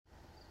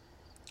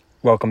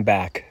Welcome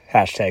back,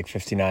 hashtag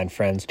 59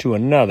 friends, to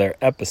another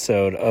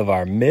episode of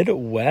our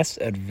Midwest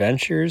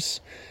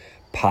Adventures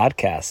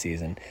podcast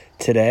season.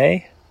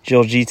 Today,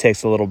 Jill G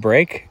takes a little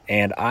break,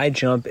 and I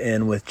jump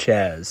in with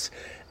Ches,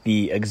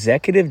 the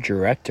executive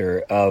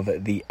director of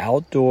the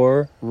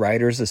Outdoor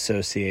Writers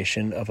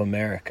Association of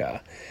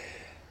America.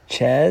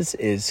 Ches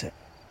is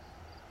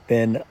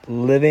been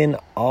living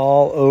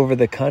all over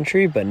the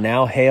country, but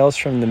now hails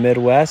from the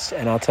Midwest,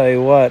 and I'll tell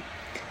you what,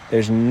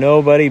 there's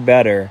nobody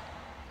better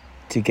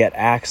to get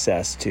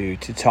access to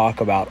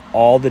talk about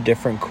all the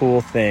different cool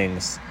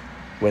things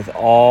with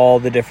all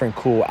the different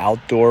cool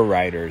outdoor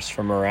writers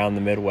from around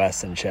the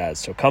Midwest and Ches.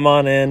 So come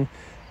on in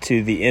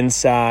to the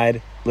inside,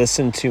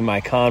 listen to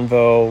my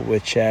convo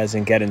with Ches,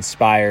 and get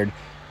inspired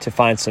to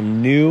find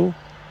some new,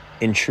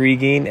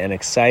 intriguing, and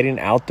exciting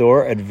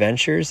outdoor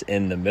adventures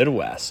in the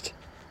Midwest.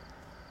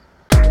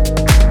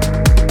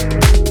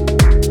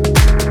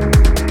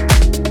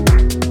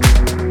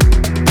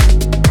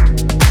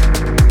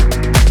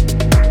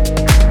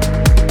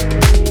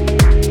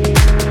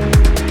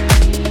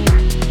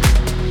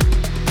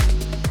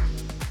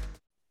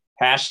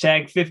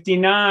 Hashtag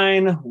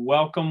 59.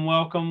 Welcome,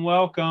 welcome,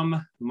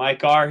 welcome.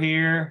 Mike R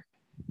here.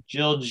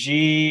 Jill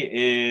G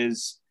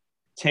is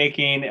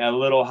taking a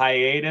little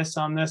hiatus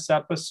on this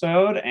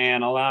episode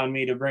and allowing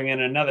me to bring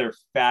in another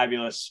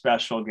fabulous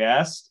special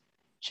guest.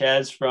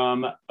 Ches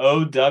from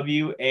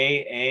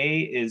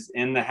OWAA is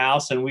in the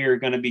house, and we are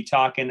going to be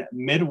talking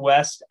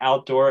Midwest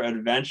outdoor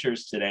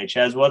adventures today.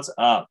 Ches, what's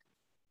up?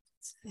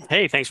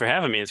 Hey, thanks for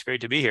having me. It's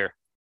great to be here.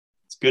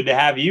 It's good to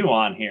have you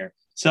on here.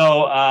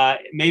 So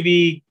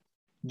maybe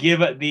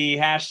give the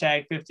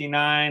hashtag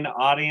 59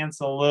 audience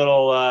a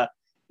little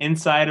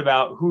insight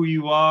about who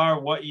you are,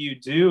 what you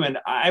do. And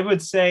I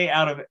would say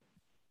out of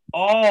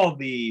all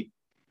the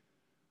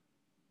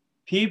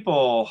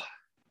people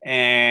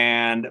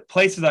and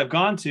places I've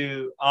gone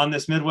to on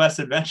this Midwest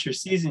Adventure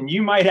season,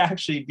 you might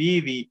actually be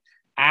the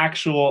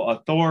actual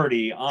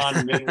authority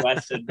on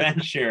Midwest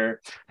Adventure,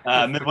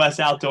 Midwest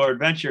Outdoor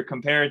Adventure,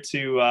 compared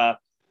to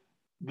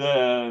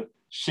the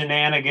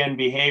shenanigan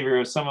behavior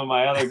of some of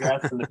my other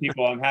guests and the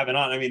people I'm having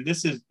on. I mean,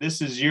 this is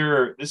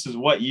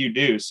what you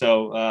do.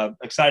 So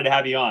excited to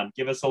have you on.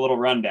 Give us a little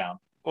rundown.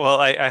 Well,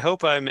 I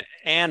hope I'm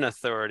an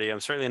authority. I'm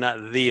certainly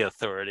not the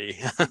authority,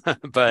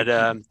 but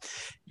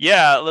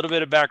yeah, a little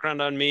bit of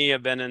background on me.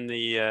 I've been in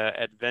the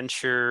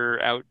adventure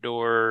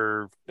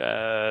outdoor /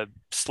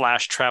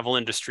 travel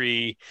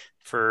industry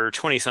for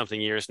 20 something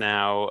years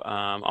now,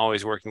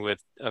 always working with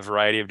a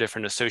variety of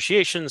different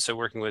associations. So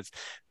working with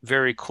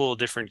very cool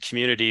different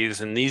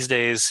communities. And these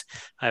days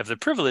I have the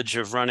privilege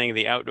of running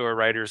the Outdoor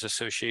Writers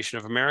Association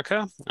of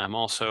America. I'm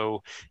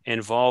also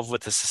involved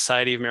with the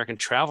Society of American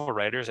Travel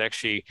Writers. I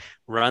actually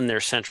run their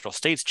Central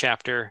States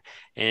chapter.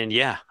 And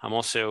yeah, I'm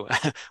also,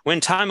 when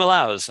time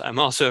allows, I'm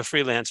also a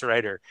freelance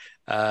writer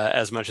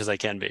as much as I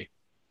can be.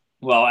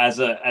 Well, as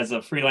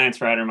a freelance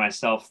writer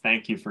myself,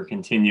 thank you for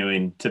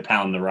continuing to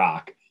pound the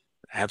rock.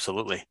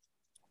 Absolutely.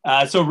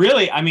 So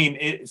really, I mean,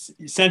 it's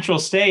Central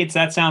States,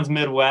 that sounds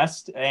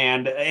Midwest,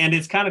 and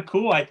it's kind of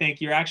cool. I think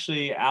you're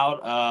actually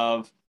out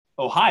of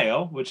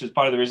Ohio, which is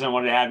part of the reason I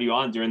wanted to have you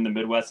on during the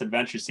Midwest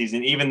Adventure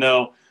season, even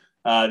though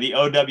the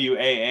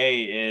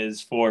OWAA is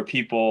for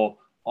people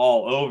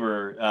all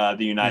over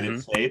the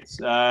United States.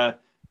 The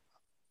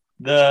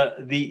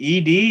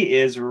ED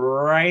is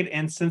right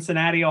in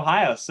Cincinnati,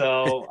 Ohio.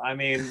 So, I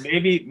mean,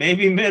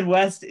 maybe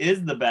Midwest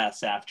is the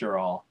best after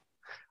all.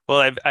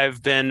 Well,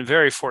 I've been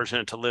very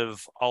fortunate to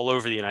live all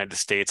over the United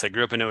States. I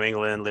grew up in New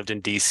England, lived in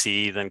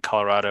DC, then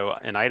Colorado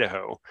and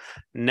Idaho.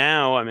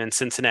 Now I'm in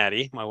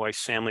Cincinnati. My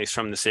wife's family is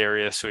from this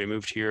area, so we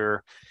moved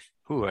here,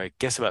 I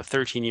guess about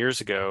 13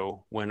 years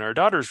ago when our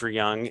daughters were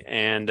young.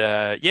 And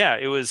yeah,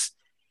 it was,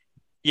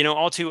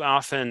 all too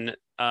often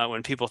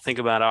when people think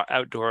about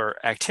outdoor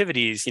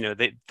activities,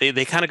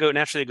 they kind of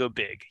naturally go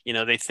big.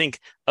 They think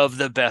of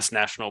the best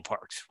national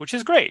parks, which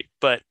is great,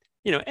 but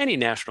any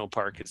national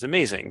park is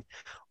amazing.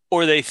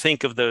 Or they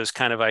think of those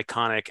kind of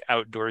iconic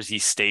outdoorsy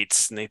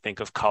states, and they think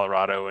of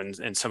Colorado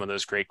and some of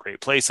those great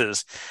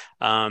places.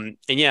 And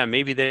yeah,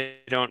 maybe they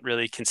don't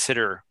really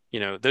consider,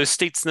 those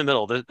states in the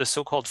middle, the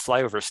so-called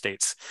flyover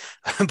states.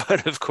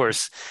 But of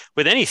course,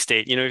 with any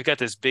state, we've got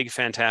this big,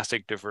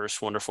 fantastic, diverse,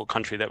 wonderful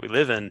country that we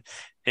live in.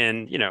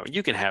 And,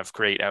 you can have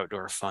great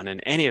outdoor fun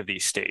in any of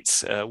these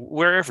states,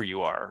 wherever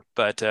you are.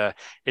 But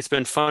it's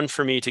been fun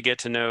for me to get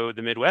to know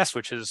the Midwest,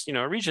 which is,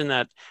 a region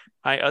that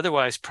I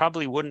otherwise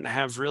probably wouldn't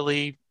have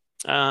really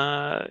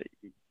gone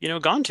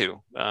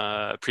to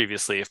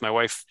previously if my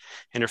wife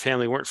and her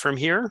family weren't from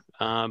here.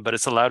 But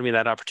it's allowed me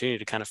that opportunity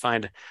to kind of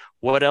find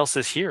what else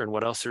is here and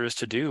what else there is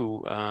to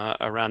do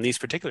around these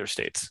particular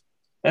states.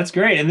 That's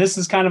great. And this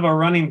is kind of a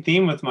running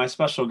theme with my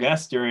special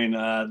guest during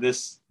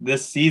this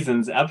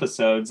season's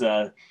episodes.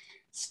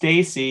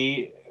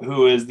 Stacy,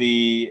 who is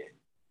the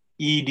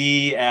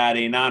ED at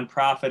a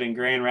nonprofit in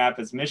Grand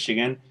Rapids,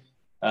 Michigan,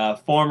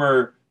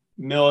 former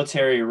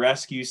military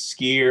rescue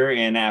skier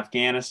in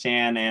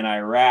Afghanistan and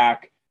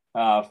Iraq,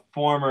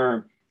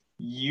 former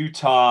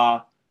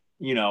Utah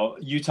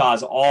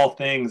Utah's all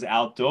things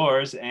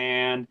outdoors.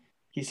 And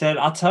he said,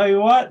 I'll tell you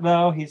what,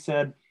 though, he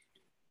said,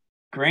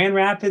 Grand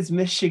Rapids,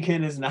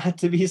 Michigan is not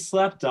to be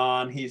slept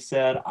on. He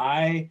said,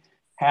 I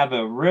have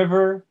a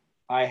river,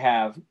 I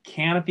have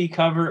canopy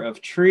cover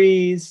of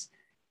trees,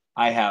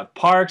 I have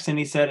parks. And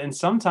he said, and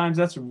sometimes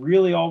that's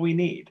really all we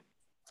need.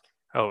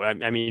 Oh,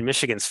 I mean,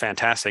 Michigan's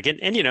fantastic.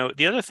 And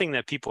the other thing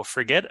that people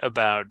forget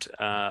about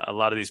a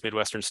lot of these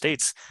Midwestern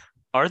states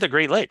are the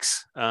Great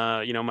Lakes.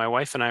 My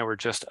wife and I were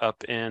just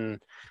up in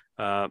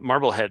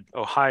Marblehead,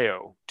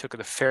 Ohio, took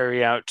the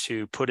ferry out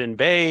to Put-in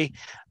Bay,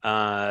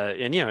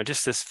 and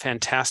just this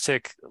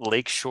fantastic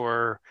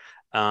lakeshore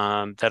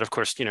that, of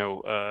course,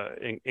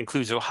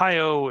 includes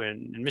Ohio,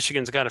 and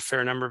Michigan's got a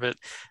fair number of it,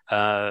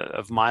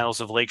 of miles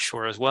of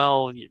lakeshore as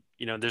well.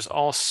 There's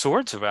all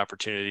sorts of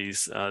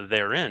opportunities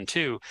therein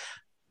too.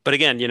 But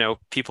again,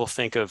 people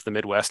think of the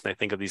Midwest and they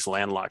think of these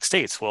landlocked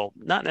states. Well,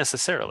 not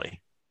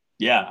necessarily.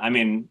 Yeah, I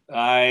mean,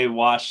 I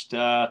watched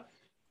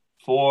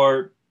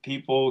 4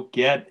 people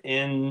get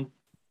in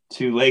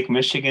to Lake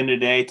Michigan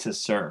today to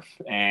surf,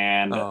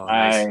 and Oh,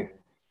 nice. I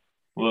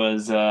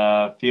was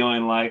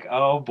feeling like,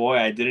 oh boy,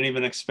 I didn't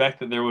even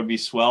expect that there would be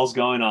swells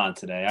going on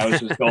today. I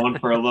was just going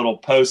for a little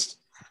post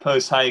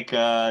hike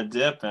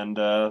dip, and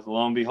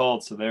lo and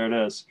behold, so there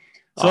it is.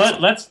 So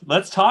Awesome.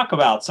 let's talk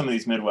about some of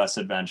these Midwest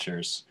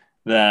adventures.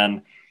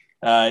 Then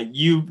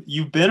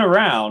you've been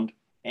around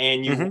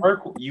and Hmm.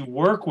 you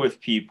work with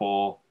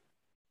people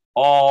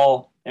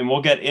all, and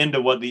we'll get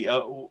into what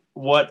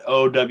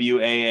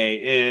OWAA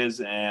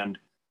is and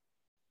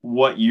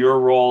what your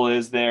role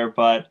is there.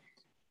 But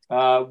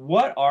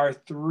what are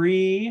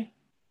 3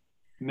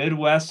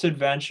 Midwest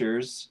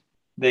adventures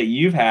that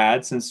you've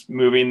had since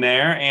moving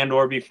there and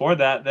or before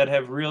that that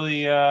have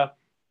really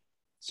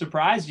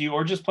surprised you,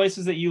 or just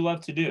places that you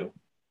love to do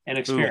and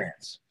Ooh,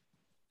 experience?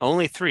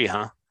 only 3,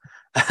 huh?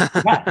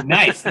 Yeah,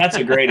 nice. That's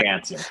a great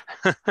answer.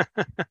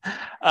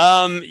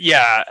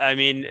 Yeah, I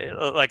mean,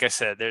 like I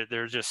said,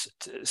 there's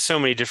just so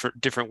many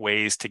different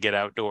ways to get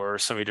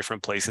outdoors, so many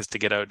different places to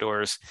get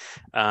outdoors.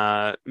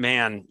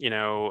 Man,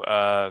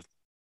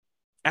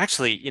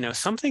 actually,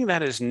 something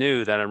that is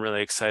new that I'm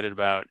really excited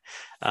about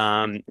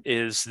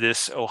is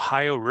this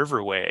Ohio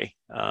Riverway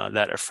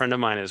that a friend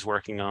of mine is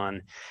working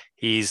on.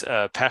 He's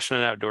a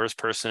passionate outdoors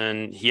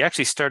person. He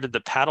actually started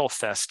the Paddle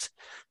Fest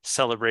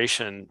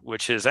celebration,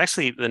 which is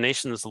actually the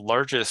nation's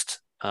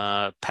largest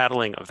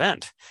paddling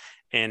event.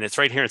 And it's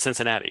right here in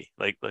Cincinnati.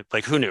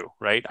 Like who knew,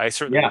 right? I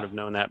certainly Yeah. wouldn't have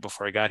known that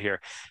before I got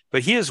here.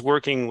 But he is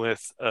working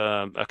with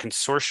a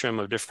consortium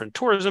of different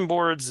tourism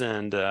boards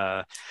and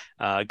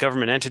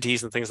government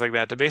entities and things like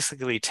that to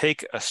basically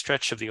take a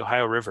stretch of the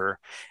Ohio River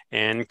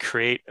and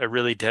create a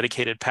really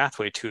dedicated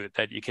pathway to it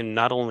that you can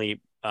not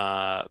only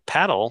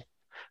paddle,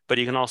 but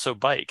you can also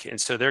bike.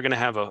 And so they're going to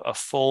have a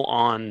full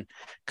on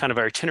kind of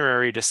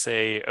itinerary to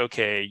say,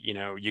 okay,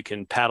 you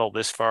can paddle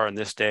this far in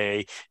this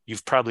day.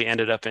 You've probably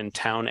ended up in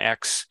town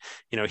X.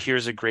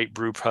 Here's a great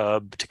brew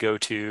pub to go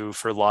to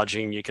for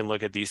lodging. You can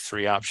look at these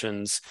 3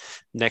 options.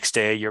 Next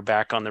day, you're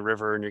back on the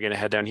river and you're going to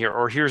head down here.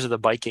 Or here's the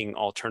biking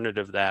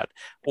alternative of that.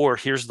 Or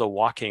here's the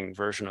walking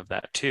version of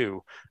that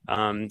too.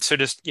 So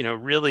just,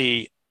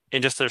 really,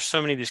 and just there's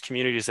so many of these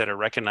communities that are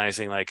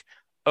recognizing like,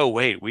 oh,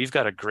 wait, we've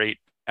got a great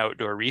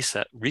outdoor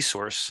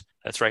resource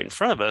that's right in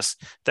front of us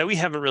that we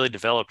haven't really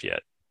developed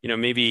yet.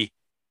 Maybe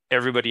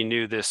everybody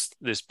knew this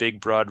big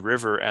broad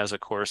river as,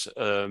 of course,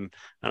 an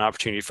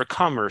opportunity for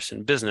commerce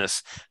and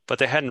business, but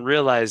they hadn't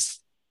realized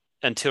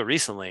until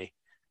recently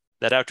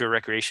that outdoor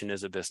recreation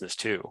is a business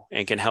too,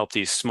 and can help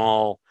these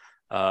small,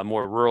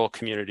 more rural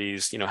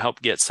communities,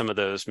 help get some of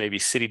those maybe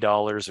city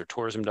dollars or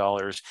tourism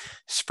dollars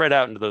spread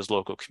out into those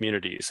local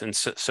communities. And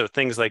so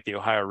things like the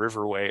Ohio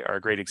Riverway are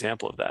a great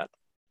example of that.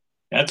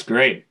 That's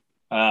great.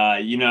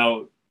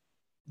 The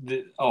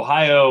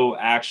Ohio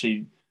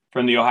actually,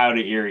 from the Ohio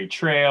to Erie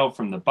Trail,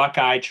 from the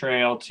Buckeye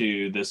Trail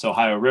to this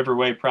Ohio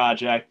Riverway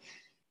project,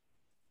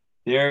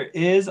 there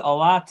is a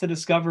lot to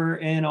discover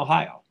in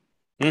Ohio.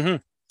 Hmm.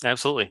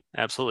 Absolutely.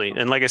 Absolutely.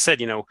 And like I said,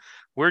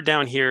 we're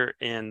down here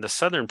in the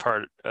southern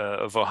part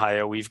of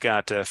Ohio. We've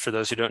got, for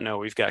those who don't know,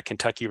 we've got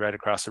Kentucky right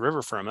across the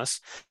river from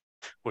us,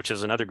 which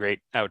is another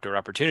great outdoor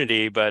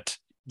opportunity. But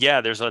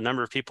yeah, there's a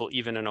number of people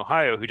even in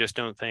Ohio who just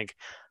don't think,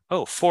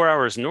 oh, 4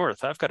 hours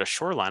north, I've got a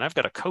shoreline, I've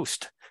got a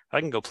coast.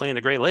 I can go play in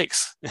the Great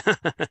Lakes. you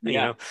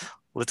Yeah, know,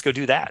 let's go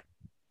do that.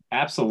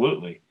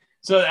 absolutely.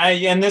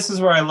 And this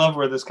is where I love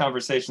where this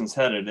conversation's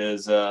headed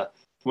is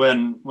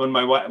when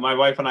my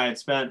wife and I had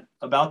spent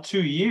about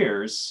 2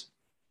 years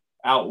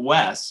out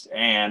west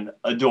and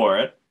adore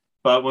it.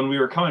 But when we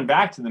were coming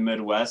back to the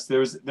Midwest, there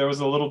was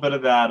a little bit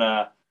of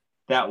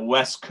that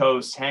West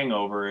Coast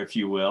hangover, if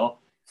you will.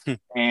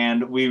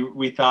 And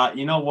we thought,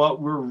 you know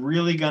what, we're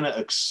really gonna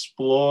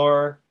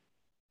explore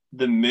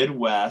the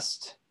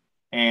Midwest,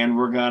 and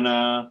we're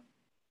gonna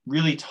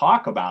really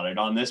talk about it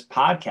on this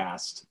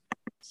podcast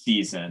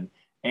season.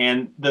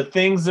 And the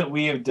things that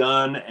we have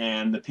done,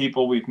 and the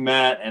people we've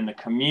met, and the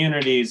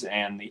communities,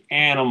 and the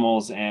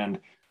animals, and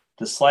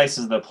the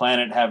slices of the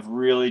planet have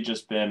really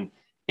just been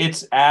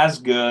it's as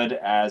good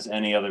as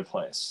any other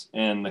place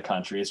in the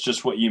country. It's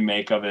just what you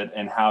make of it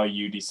and how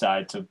you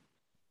decide to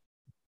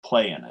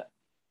play in it.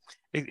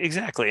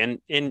 Exactly. And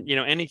in,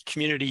 any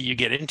community you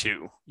get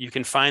into, you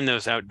can find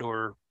those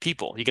outdoor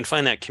people. You can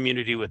find that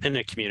community within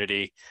a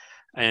community.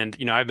 And,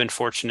 I've been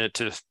fortunate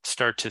to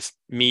start to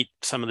meet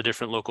some of the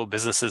different local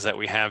businesses that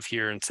we have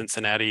here in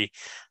Cincinnati.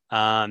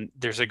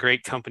 There's a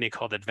great company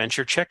called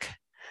Adventure Chick.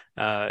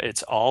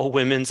 It's all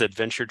women's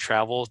adventure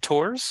travel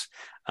tours.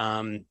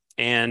 And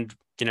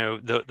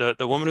the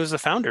woman who's the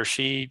founder,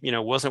 she,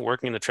 wasn't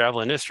working in the travel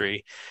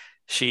industry.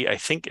 She, I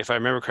think, if I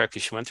remember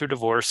correctly, she went through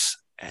divorce,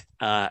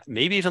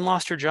 maybe even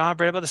lost her job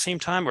right about the same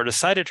time, or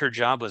decided her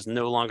job was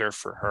no longer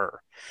for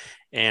her,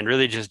 and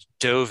really just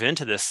dove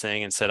into this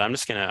thing and said, I'm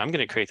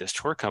gonna create this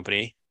tour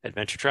company,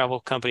 adventure travel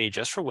company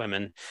just for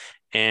women.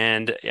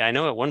 And I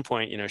know at one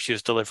point, she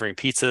was delivering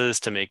pizzas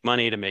to make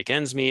money, to make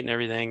ends meet and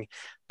everything.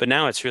 But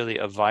now it's really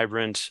a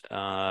vibrant,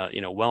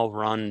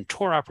 well-run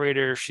tour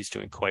operator. She's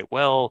doing quite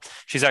well.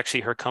 She's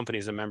actually, her company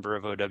is a member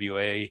of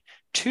OWA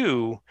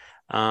too.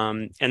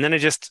 And then I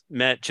just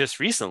met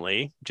just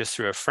recently, just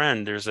through a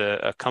friend, there's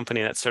a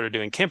company that started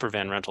doing camper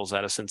van rentals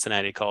out of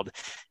Cincinnati called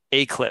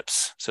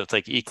Eclipse. So it's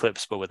like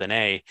Eclipse, but with an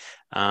A.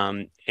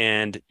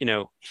 And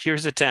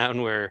here's a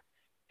town where,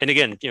 and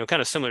again,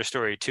 kind of similar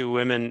story, two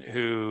women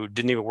who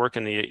didn't even work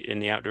in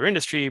the outdoor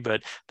industry,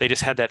 but they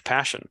just had that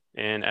passion,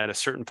 and at a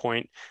certain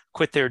point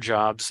quit their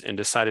jobs and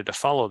decided to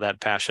follow that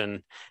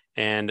passion.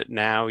 And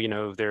now,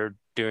 they're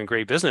doing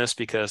great business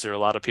because there are a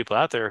lot of people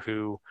out there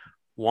who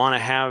want to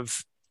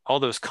have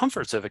all those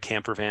comforts of a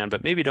camper van,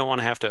 but maybe don't want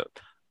to have to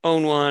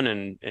own one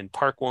and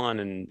park one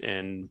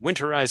and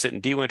winterize it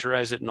and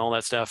de-winterize it and all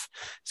that stuff.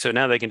 So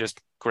now they can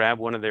just grab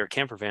one of their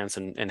camper vans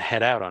and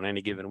head out on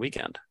any given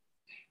weekend.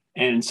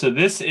 And so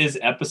this is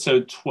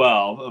episode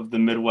 12 of the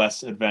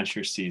Midwest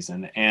Adventure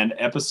season. And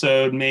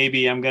episode,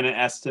 maybe I'm going to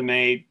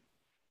estimate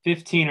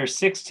 15 or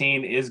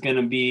 16, is going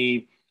to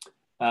be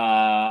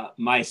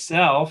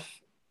myself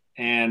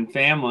and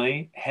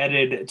family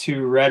headed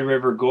to Red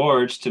River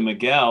Gorge to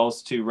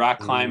Miguel's to rock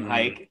climb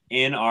hike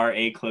in our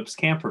Eclipse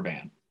camper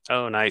van.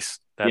 Oh, nice.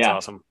 That's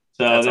awesome.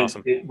 So that's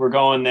awesome. We're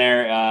going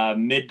there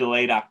mid to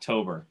late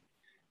October.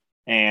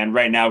 And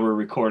right now we're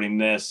recording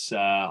this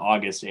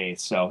August 8th.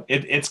 So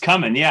it's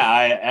coming. Yeah.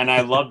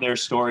 I love their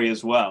story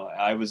as well.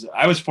 I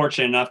was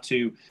fortunate enough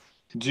to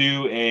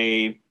do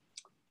a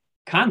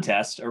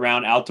contest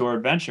around outdoor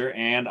adventure,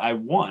 and I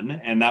won,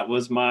 and that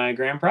was my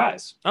grand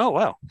prize. Oh,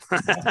 wow.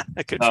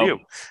 Good for you.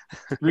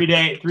 3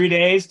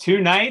 days,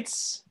 2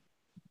 nights,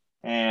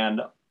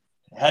 and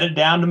headed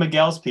down to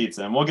Miguel's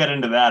Pizza, and we'll get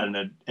into that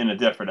in a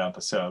different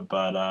episode.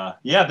 But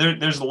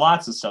there's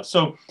lots of stuff.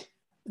 So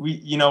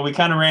we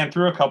kind of ran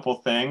through a couple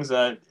things.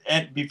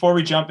 And before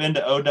we jump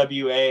into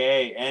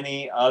OWAA,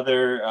 any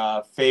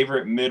other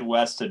favorite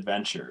Midwest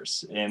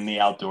adventures in the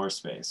outdoor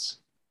space?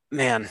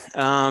 Man,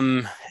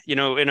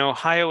 in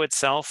Ohio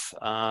itself,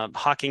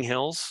 Hocking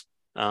Hills,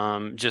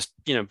 just,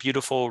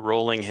 beautiful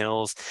rolling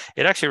hills.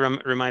 It actually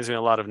reminds me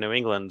a lot of New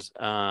England,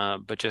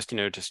 but just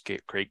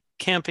get great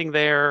camping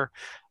there.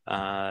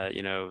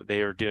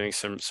 They are doing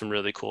some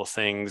really cool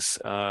things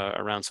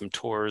around some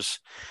tours.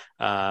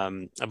 I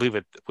believe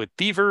with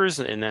beavers,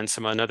 and then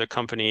another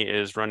company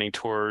is running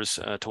tours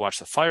to watch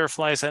the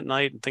fireflies at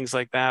night and things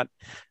like that.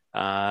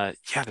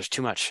 There's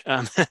too much.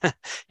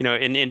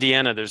 In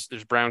Indiana, there's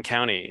Brown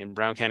County and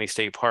Brown County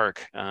State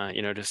Park.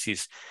 Just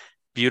these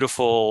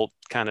beautiful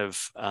kind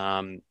of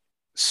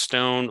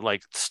stone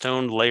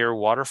layer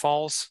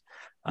waterfalls.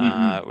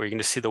 Where you can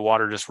just see the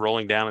water just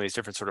rolling down on these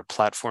different sort of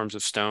platforms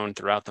of stone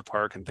throughout the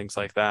park and things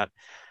like that.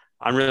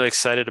 I'm really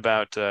excited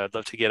about, I'd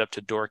love to get up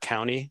to Door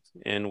County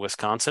in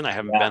Wisconsin. I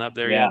haven't been up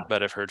there yet,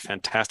 but I've heard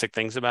fantastic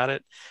things about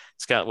it.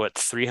 It's got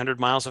 300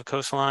 miles of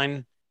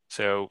coastline.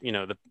 So,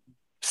 the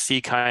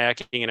sea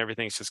kayaking and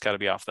everything's just got to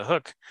be off the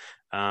hook.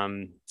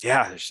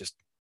 There's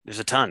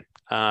a ton.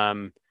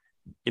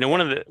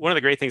 One of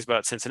the great things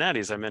about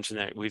Cincinnati is I mentioned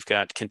that we've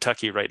got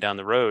Kentucky right down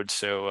the road.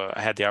 So I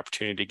had the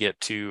opportunity to get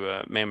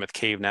to Mammoth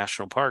Cave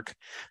National Park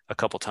a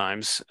couple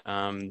times,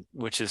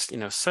 which is,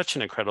 such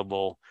an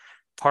incredible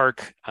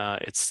park.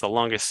 It's the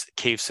longest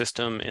cave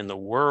system in the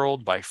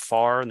world by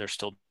far, and they're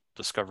still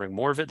discovering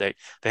more of it. They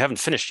haven't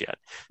finished yet.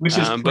 Which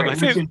is but my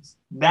favorite,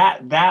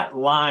 that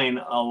line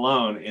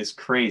alone is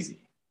crazy.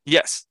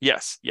 Yes.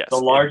 The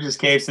largest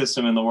cave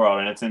system in the world,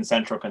 and it's in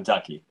central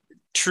Kentucky.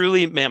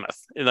 Truly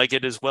mammoth, like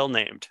it is well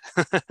named.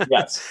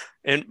 Yes.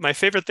 And my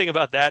favorite thing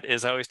about that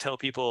is I always tell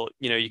people,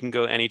 you can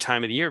go any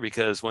time of the year,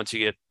 because once you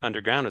get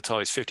underground, it's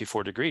always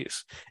 54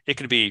 degrees. It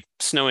could be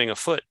snowing a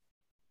foot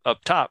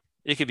up top.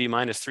 It could be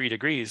 -3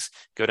 degrees.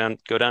 Go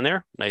down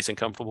there, nice and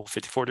comfortable,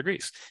 54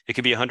 degrees. It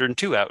could be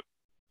 102 out.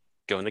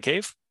 Go in the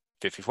cave,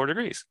 54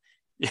 degrees.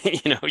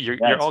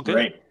 You're all good.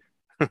 Great.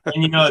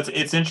 And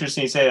it's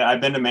interesting you say that. I've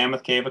been to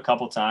Mammoth Cave a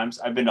couple times.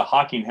 I've been to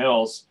Hocking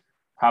Hills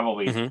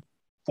probably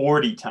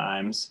 40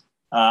 times.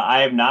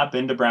 I have not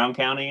been to Brown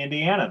County,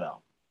 Indiana,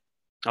 though.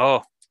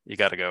 Oh, you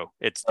got to go.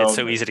 It's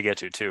so easy to get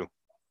to too.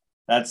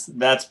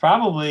 That's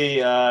probably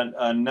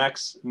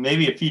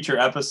maybe a future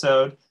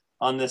episode.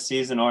 on this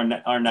season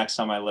or next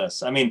on my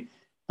list. I mean,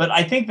 but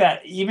I think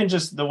that even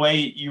just the way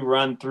you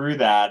run through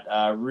that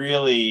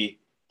really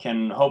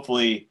can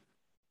hopefully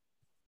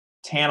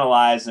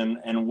tantalize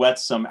and whet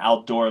some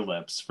outdoor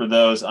lips for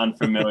those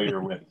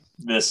unfamiliar with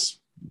this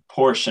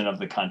portion of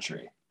the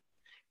country.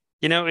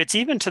 It's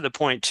even to the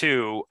point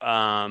too.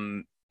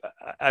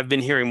 I've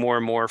been hearing more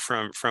and more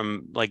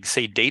from like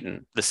say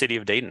Dayton, the city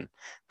of Dayton,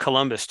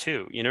 Columbus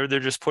too. They're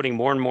just putting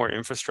more and more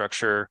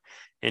infrastructure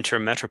into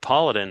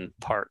metropolitan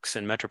parks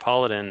and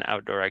metropolitan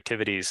outdoor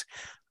activities.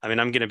 I mean,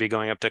 I'm going to be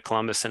going up to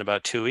Columbus in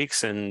about 2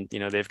 weeks, and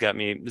they've got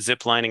me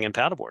zip lining and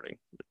paddleboarding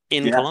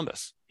in Yeah,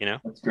 Columbus.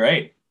 that's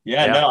great.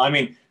 Yeah, Yeah. no, I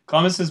mean,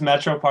 Columbus's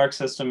metro park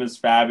system is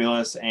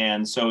fabulous,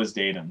 and so is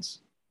Dayton's.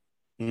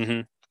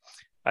 hmm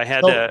I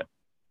had So,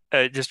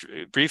 just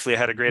briefly, I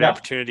had a great yeah.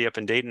 opportunity up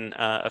in Dayton.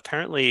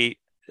 Apparently,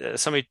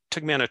 somebody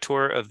took me on a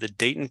tour of the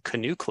Dayton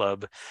Canoe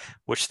Club,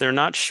 which they're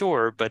not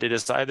sure, but it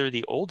is either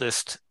the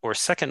oldest or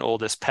second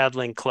oldest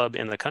paddling club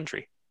in the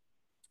country,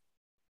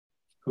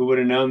 Who would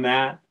have known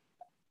that?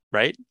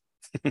 right?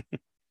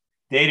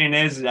 Dayton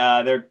is,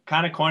 they're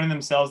kind of coining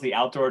themselves the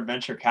outdoor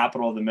adventure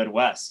capital of the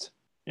Midwest.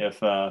 If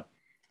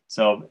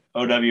so,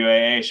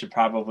 OWAA should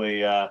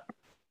probably talk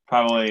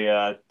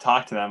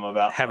to them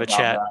Have a about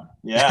chat. that.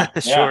 Yeah,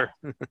 yeah. Sure.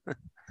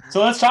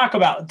 So let's talk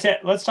about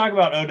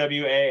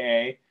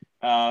OWAA.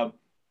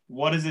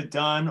 What has it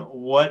done?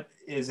 What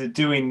is it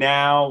doing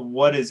now?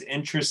 What is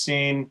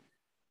interesting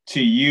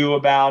to you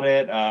about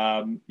it?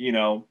 How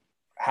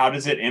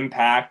does it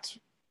impact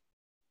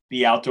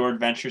the outdoor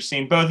adventure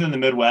scene, both in the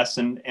Midwest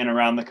and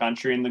around the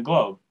country and the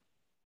globe?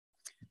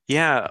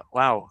 Yeah,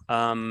 wow.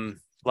 A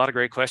lot of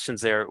great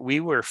questions there.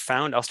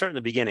 I'll start in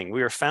the beginning.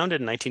 We were founded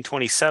in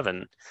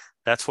 1927.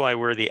 That's why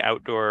we're the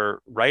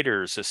Outdoor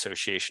Writers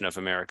Association of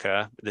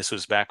America. This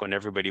was back when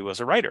everybody was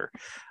a writer.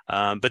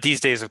 But these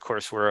days, of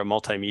course, we're a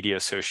multimedia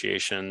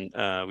association.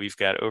 We've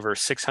got over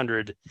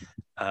 600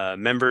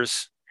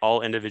 members,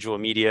 all individual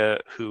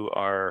media who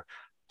are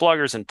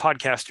bloggers and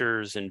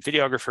podcasters and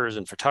videographers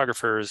and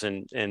photographers,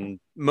 and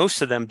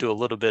most of them do a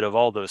little bit of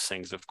all those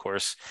things, of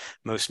course,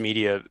 most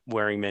media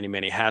wearing many,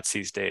 many hats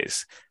these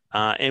days.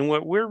 And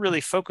what we're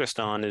really focused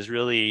on is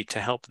really to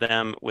help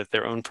them with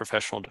their own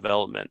professional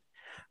development,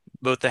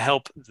 both to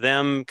help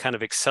them kind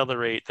of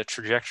accelerate the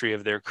trajectory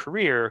of their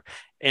career,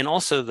 and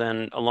also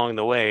then along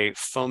the way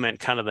foment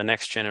kind of the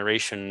next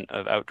generation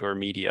of outdoor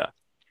media.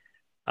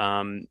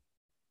 Um,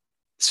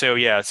 so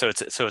yeah, so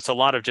it's a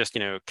lot of just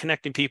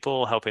connecting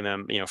people, helping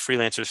them,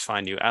 freelancers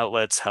find new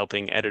outlets,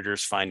 helping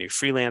editors find new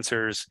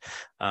freelancers,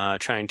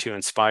 trying to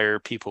inspire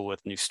people with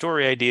new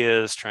story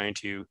ideas, trying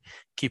to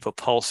keep a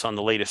pulse on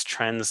the latest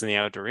trends in the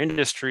outdoor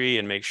industry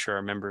and make sure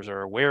our members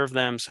are aware of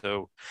them,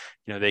 so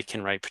they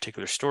can write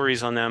particular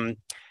stories on them.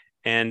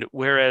 And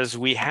whereas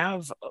we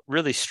have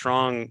really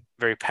strong,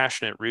 very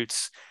passionate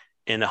roots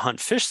in the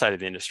hunt fish side of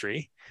the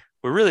industry,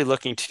 we're really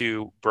looking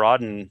to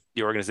broaden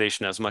the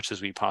organization as much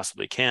as we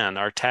possibly can.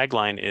 Our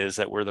tagline is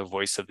that we're the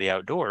voice of the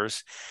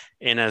outdoors.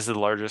 And as the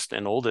largest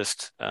and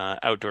oldest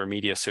outdoor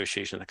media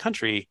association in the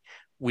country,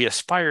 we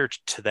aspire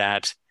to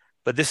that.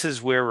 But this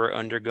is where we're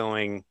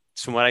undergoing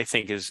some what I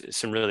think is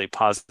some really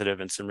positive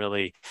and some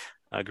really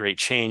great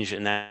change,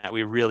 in that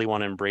we really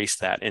want to embrace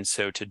that. And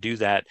so to do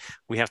that,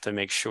 we have to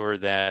make sure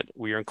that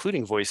we are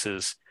including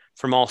voices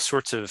from all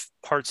sorts of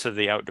parts of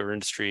the outdoor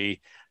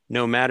industry,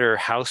 no matter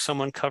how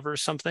someone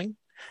covers something,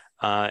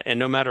 and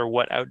no matter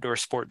what outdoor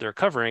sport they're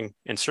covering,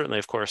 and certainly,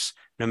 of course,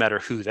 no matter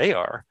who they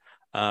are.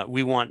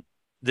 We want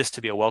this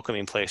to be a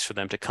welcoming place for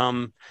them to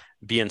come,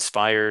 be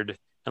inspired,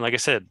 and like I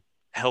said,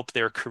 help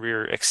their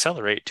career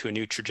accelerate to a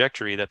new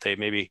trajectory that they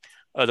maybe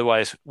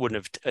otherwise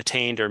wouldn't have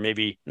attained, or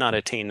maybe not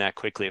attained that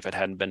quickly if it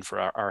hadn't been for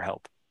our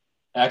help.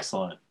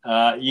 Excellent.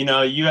 You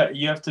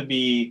have to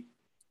be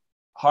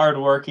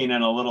hardworking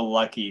and a little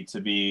lucky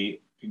to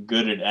be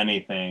good at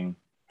anything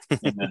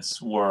in this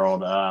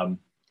world.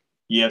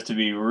 You have to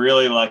be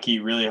really lucky,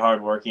 really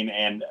hardworking,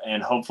 and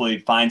hopefully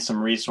find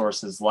some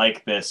resources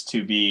like this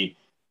to be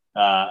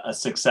a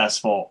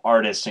successful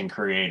artist and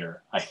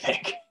creator, I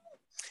think.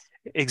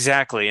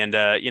 Exactly. And,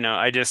 I've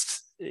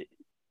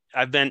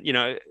been,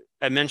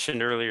 I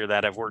mentioned earlier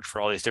that I've worked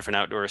for all these different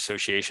outdoor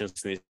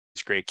associations and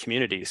these great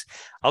communities.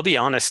 I'll be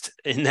honest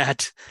in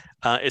that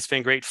it's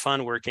been great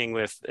fun working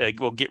with,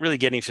 really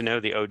getting to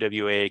know the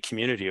OWA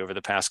community over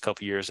the past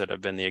couple of years that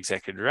I've been the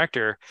executive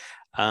director,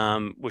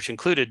 which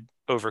included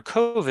over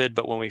COVID.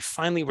 But when we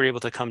finally were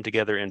able to come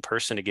together in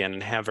person again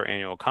and have our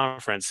annual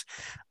conference,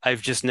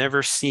 I've just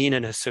never seen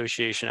an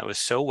association that was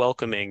so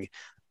welcoming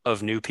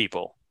of new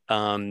people.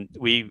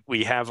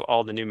 We have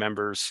all the new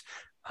members.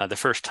 The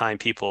first time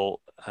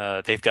people,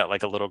 they've got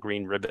like a little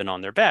green ribbon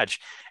on their badge.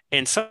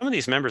 And some of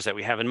these members that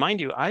we have, and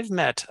mind you, I've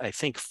met, I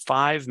think,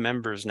 5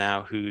 members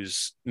now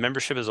whose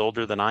membership is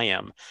older than I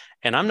am,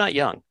 and I'm not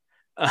young.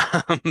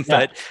 Yeah.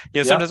 But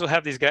Yep. sometimes we'll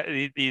have these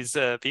guys, these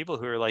people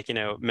who are like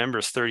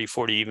members 30,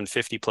 40, even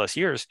 50 plus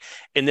years,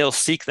 and they'll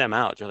seek them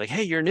out. They're like,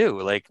 "Hey, you're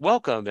new, like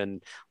welcome,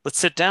 and let's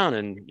sit down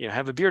and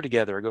have a beer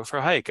together, or go for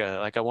a hike.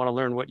 Like I want to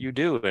learn what you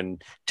do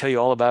and tell you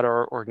all about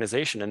our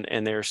organization."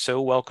 And they're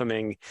so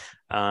welcoming,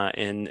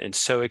 and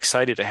so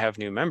excited to have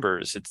new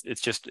members.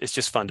 It's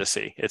just fun to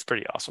see. It's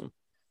pretty awesome.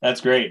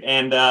 That's great.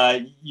 And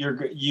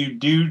you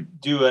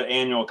do an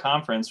annual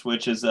conference,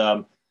 which is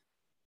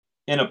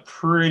in a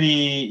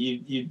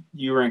pretty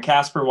you were in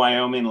Casper,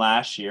 Wyoming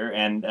last year,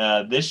 and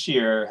this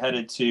year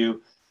headed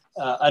to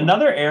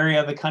another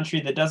area of the country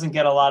that doesn't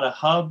get a lot of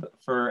hub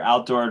for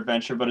outdoor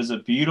adventure, but is a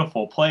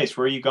beautiful place.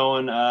 Where are you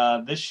going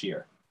this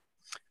year?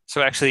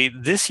 So actually,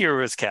 this year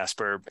was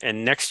Casper,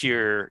 and next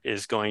year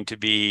is going to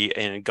be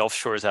in Gulf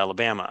Shores,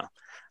 Alabama.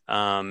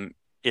 Um,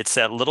 it's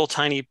that little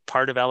tiny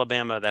part of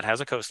Alabama that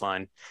has a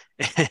coastline,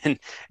 and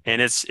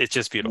it's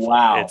just beautiful.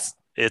 Wow.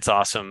 It's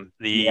awesome.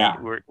 The Yeah.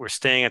 we're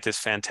staying at this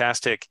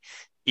fantastic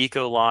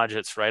eco lodge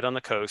that's right on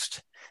the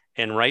coast,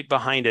 and right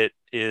behind it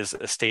is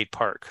a state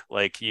park.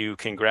 Like you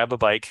can grab a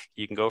bike,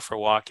 you can go for a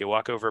walk, you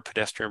walk over a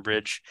pedestrian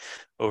bridge,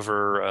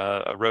 over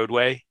a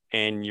roadway,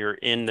 and you're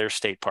in their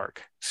state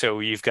park. So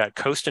you've got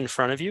coast in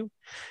front of you.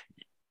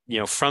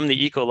 From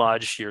the Eco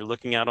Lodge, you're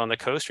looking out on the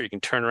coast, or you can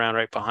turn around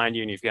right behind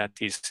you, and you've got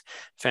these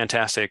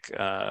fantastic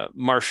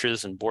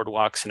marshes and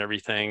boardwalks and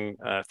everything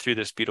through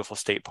this beautiful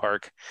state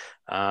park.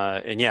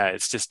 And yeah,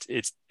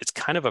 it's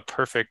kind of a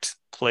perfect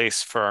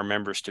place for our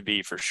members to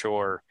be for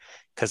sure,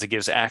 because it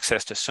gives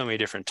access to so many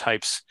different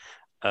types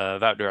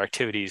of outdoor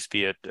activities,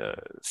 be it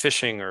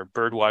fishing or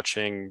bird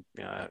watching,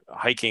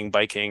 hiking,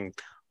 biking,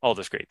 all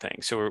those great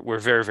things. So we're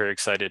very, very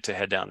excited to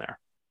head down there.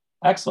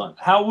 Excellent.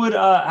 How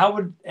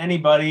would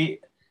anybody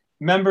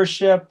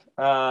membership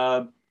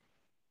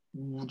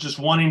just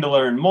wanting to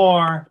learn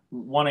more,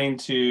 wanting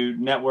to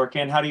network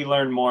in? How do you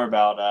learn more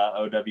about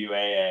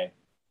OWAA?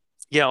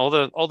 Yeah, all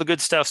the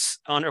good stuff's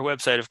on our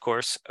website, of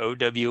course,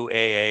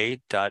 owaa.org.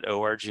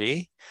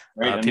 Great,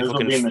 and those People will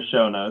can be in the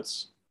show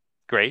notes.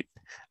 great.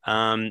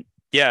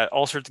 Yeah,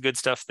 all sorts of good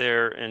stuff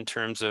there in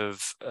terms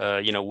of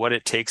what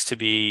it takes to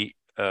be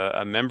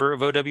a member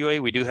of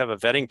OWA. We do have a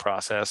vetting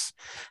process,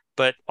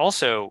 but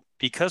also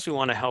because we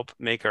want to help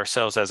make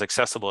ourselves as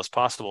accessible as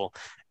possible,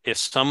 if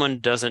someone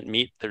doesn't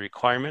meet the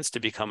requirements to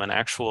become an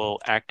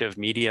actual active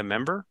media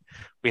member,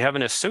 we have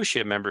an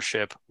associate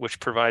membership which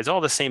provides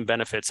all the same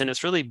benefits, and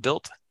it's really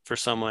built for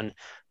someone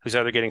who's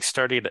either getting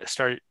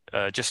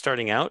just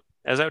starting out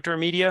as outdoor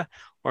media,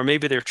 or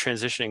maybe they're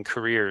transitioning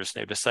careers.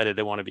 They've decided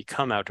they want to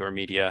become outdoor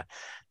media.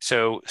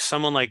 So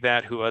someone like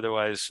that who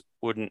otherwise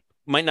wouldn't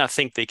might not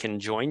think they can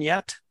join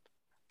yet,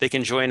 they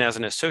can join as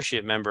an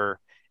associate member,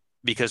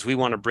 because we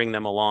want to bring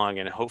them along,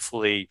 and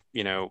hopefully,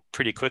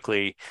 pretty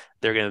quickly,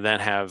 they're going to then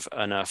have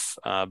enough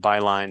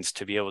bylines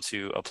to be able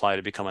to apply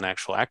to become an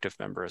actual active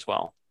member as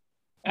well.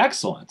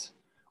 Excellent.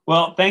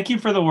 Well, thank you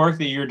for the work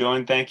that you're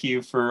doing. Thank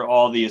you for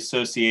all the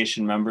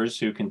association members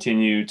who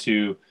continue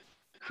to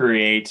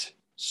create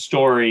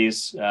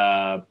stories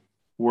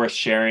worth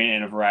sharing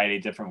in a variety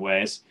of different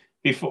ways.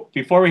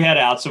 Before we head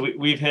out, so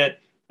we've hit,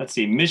 let's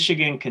see,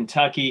 Michigan,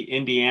 Kentucky,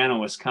 Indiana,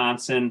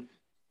 Wisconsin,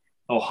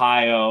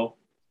 Ohio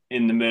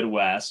in the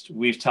Midwest.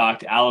 We've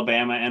talked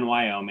Alabama and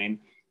Wyoming.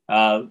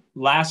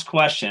 Last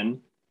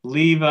question.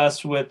 Leave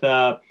us with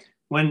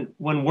when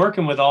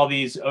working with all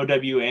these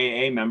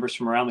OWAA members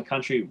from around the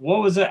country,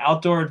 what was an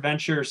outdoor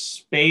adventure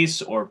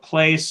space or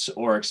place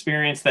or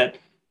experience that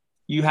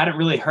you hadn't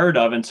really heard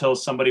of until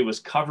somebody was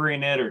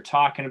covering it or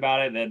talking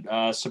about it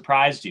that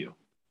surprised you?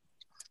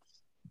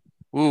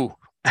 Ooh.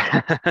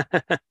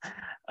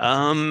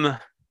 um,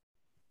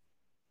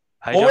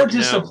 I Or don't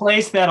just a know.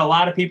 place that a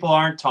lot of people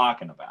aren't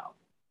talking about?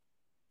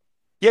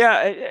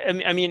 Yeah,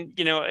 I mean,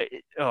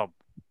 oh,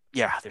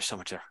 yeah, there's so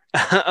much there.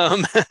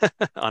 Um,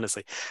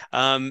 honestly,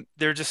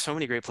 there are just so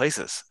many great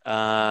places.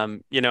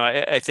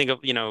 I think of,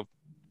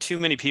 too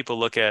many people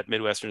look at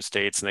Midwestern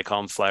states and they call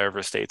them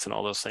flyover states and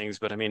all those things.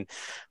 But I mean,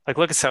 like,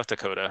 look at South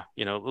Dakota.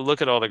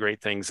 Look at all the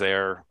great things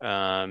there.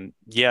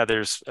 Yeah,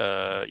 there's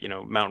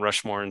Mount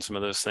Rushmore and some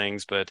of those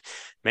things. But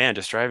man,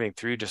 just driving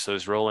through just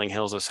those rolling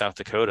hills of South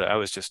Dakota, I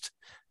was just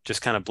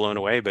kind of blown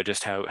away by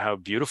just how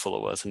beautiful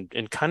it was,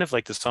 and kind of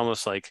like this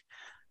almost like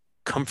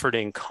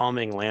comforting,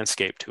 calming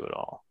landscape to it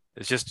all.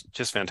 It's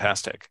just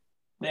fantastic.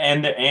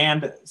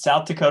 And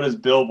South Dakota's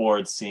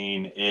billboard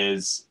scene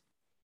is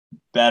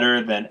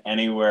better than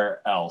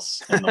anywhere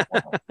else in the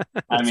world.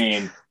 I It's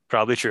mean,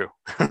 probably true.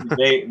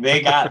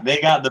 they got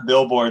the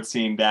billboard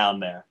scene down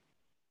there.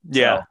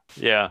 Yeah,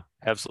 So, yeah,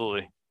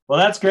 absolutely. well,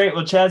 that's great.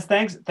 Well, Chaz,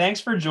 thanks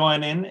for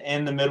joining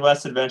in the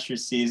Midwest Adventure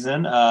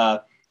season.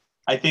 I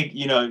think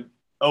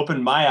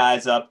opened my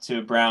eyes up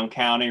to Brown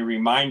County,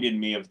 reminded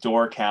me of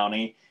Door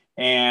County,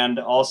 and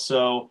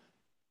also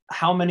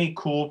how many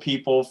cool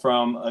people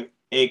from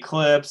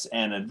Eclipse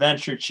and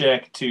Adventure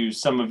Chick to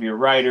some of your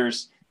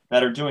writers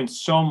that are doing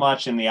so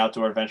much in the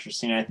outdoor adventure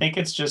scene. I think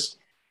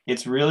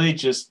it's really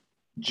just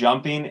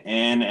jumping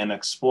in and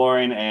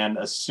exploring and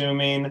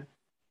assuming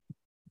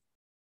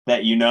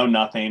that you know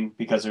nothing,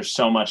 because there's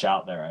so much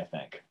out there, I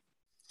think.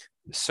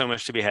 So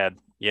much to be had.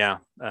 Yeah.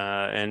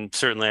 And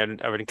certainly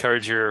I would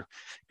encourage your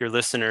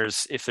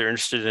listeners, if they're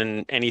interested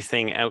in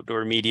anything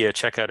outdoor media,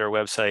 check out our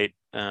website.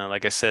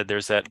 Like I said,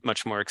 there's that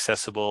much more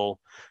accessible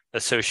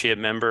associate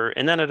member.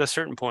 And then at a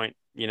certain point,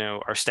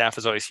 our staff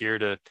is always here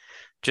to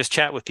just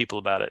chat with people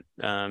about it.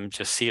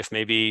 Just see if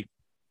maybe,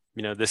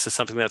 this is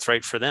something that's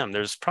right for them.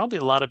 There's probably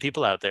a lot of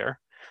people out there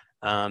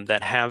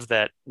that have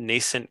that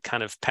nascent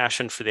kind of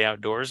passion for the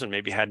outdoors and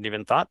maybe hadn't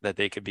even thought that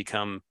they could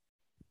become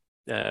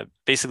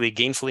basically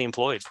gainfully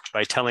employed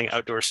by telling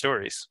outdoor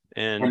stories.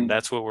 And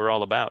that's what we're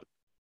all about.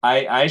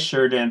 I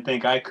sure didn't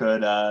think I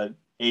could 8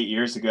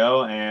 years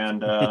ago.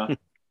 And,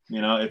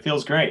 it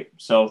feels great.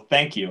 So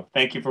thank you.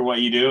 Thank you for what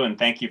you do. And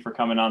thank you for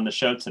coming on the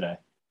show today.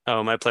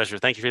 Oh, my pleasure.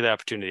 Thank you for the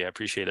opportunity. I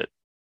appreciate it.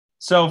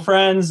 So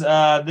friends,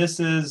 this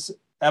is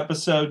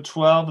episode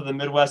 12 of the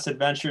Midwest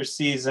Adventures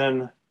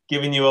season,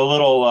 giving you a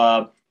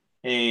little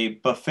a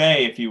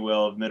buffet, if you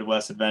will, of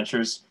Midwest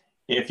Adventures.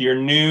 If you're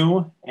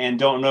new and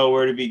don't know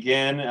where to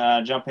begin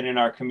jumping in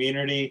our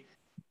community,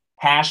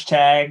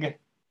 hashtag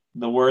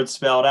the word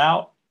spelled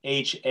out,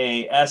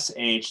 HASHTAG,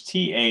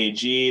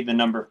 the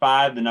number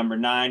 5, the number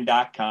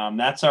 9.com.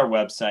 That's our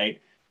website.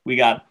 We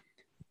got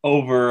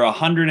over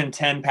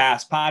 110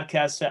 past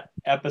podcast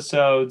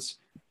episodes,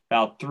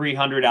 about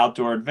 300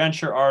 outdoor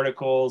adventure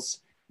articles,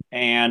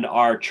 and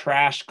our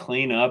trash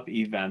cleanup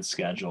event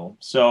schedule.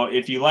 So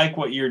if you like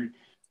what you're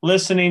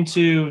listening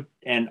to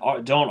and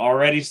don't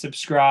already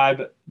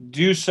subscribe,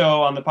 do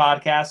so on the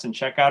podcast and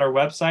check out our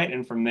website.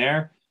 And from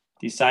there,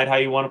 decide how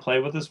you want to play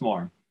with us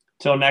more.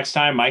 Till next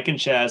time, Mike and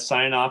Chaz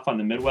signing off on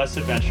the Midwest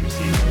Adventure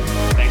season.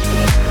 Thanks for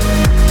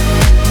listening.